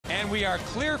we are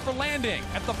clear for landing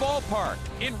at the ballpark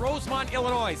in Rosemont,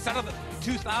 Illinois, site of the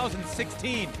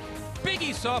 2016 Big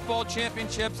East Softball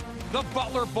Championships. The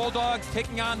Butler Bulldogs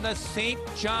taking on the St.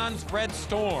 John's Red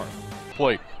Storm.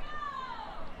 Plate.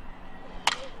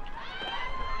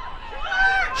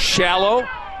 Shallow,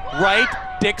 right,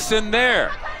 Dixon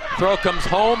there. Throw comes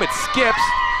home, it skips.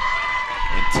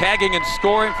 And tagging and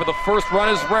scoring for the first run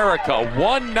is Rarica.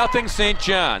 1-0 St.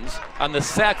 John's on the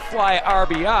sac fly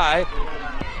RBI.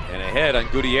 And ahead on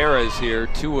Gutierrez here,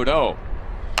 2-0.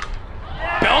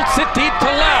 Belts it deep to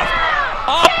left.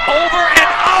 Up, over,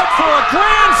 and out for a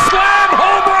grand slam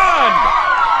home run!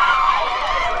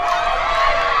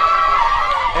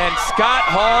 And Scott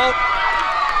Hall,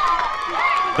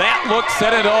 that look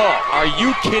said it all. Are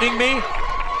you kidding me?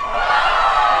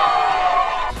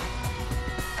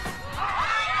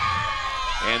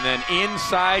 And then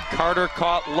inside, Carter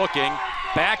caught looking.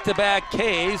 Back-to-back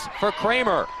Ks for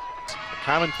Kramer.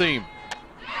 Common theme.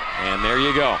 And there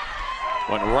you go.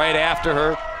 Went right after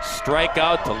her.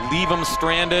 Strikeout to leave him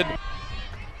stranded.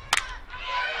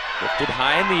 Lifted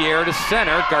high in the air to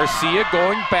center. Garcia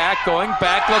going back,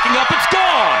 looking up. It's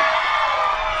gone!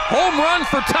 Home run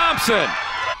for Thompson.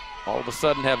 All of a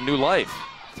sudden have new life.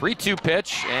 3-2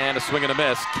 pitch and a swing and a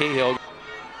miss. Cahill.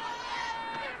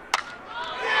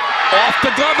 Off the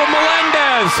glove of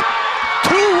Melendez.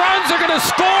 2 runs are going to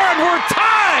score and we're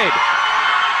tied.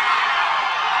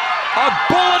 A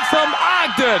bullet from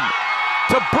Ogden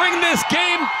to bring this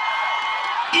game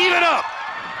even up.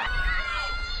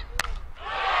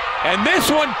 And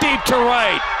this one deep to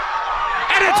right.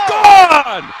 And it's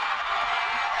gone!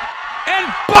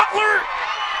 And Butler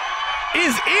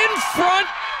is in front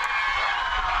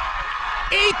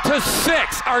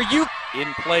 8-6. Are you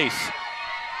in place?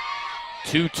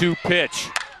 2-2 pitch.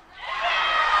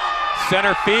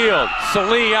 Center field.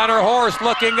 Salee on her horse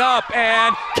looking up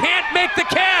and can't make the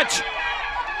catch.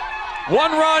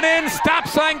 1 run in, stop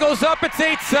sign goes up, it's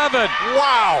 8-7.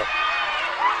 Wow!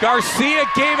 Garcia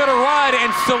gave it a ride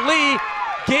and Salee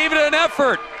gave it an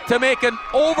effort to make an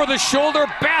over-the-shoulder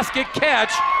basket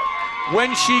catch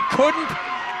when she couldn't.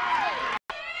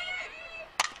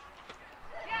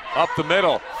 Up the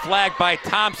middle, flagged by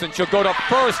Thompson. She'll go to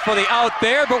first for the out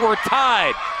there, but we're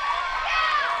tied.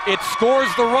 It scores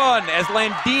the run as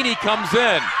Landini comes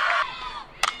in.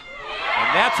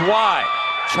 And that's why.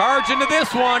 Charge into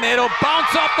this one, it'll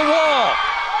bounce off the wall.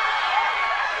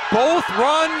 Both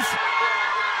runs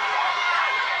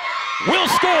will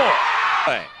score.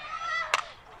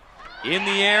 In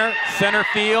the air, center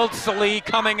field, Salee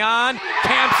coming on.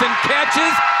 Campson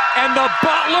catches, and the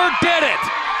Butler did it.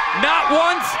 Not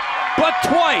once, but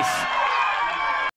twice.